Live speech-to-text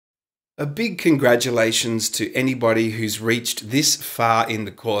A big congratulations to anybody who's reached this far in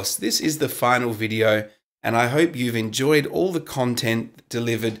the course. This is the final video, and I hope you've enjoyed all the content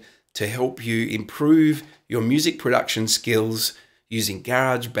delivered to help you improve your music production skills using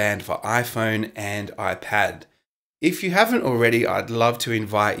GarageBand for iPhone and iPad. If you haven't already, I'd love to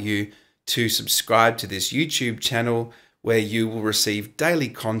invite you to subscribe to this YouTube channel where you will receive daily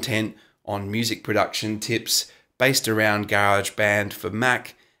content on music production tips based around GarageBand for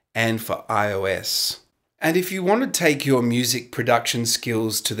Mac and for iOS. And if you want to take your music production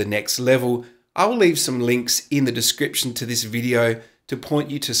skills to the next level, I will leave some links in the description to this video to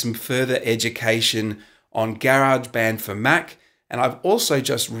point you to some further education on GarageBand for Mac. And I've also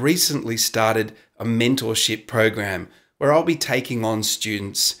just recently started a mentorship program where I'll be taking on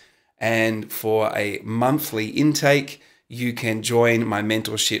students, and for a monthly intake, you can join my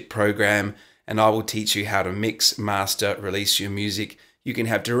mentorship program and I will teach you how to mix, master, release your music. You can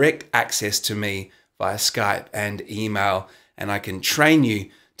have direct access to me via Skype and email, and I can train you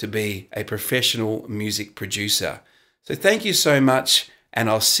to be a professional music producer. So thank you so much, and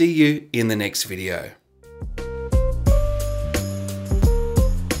I'll see you in the next video.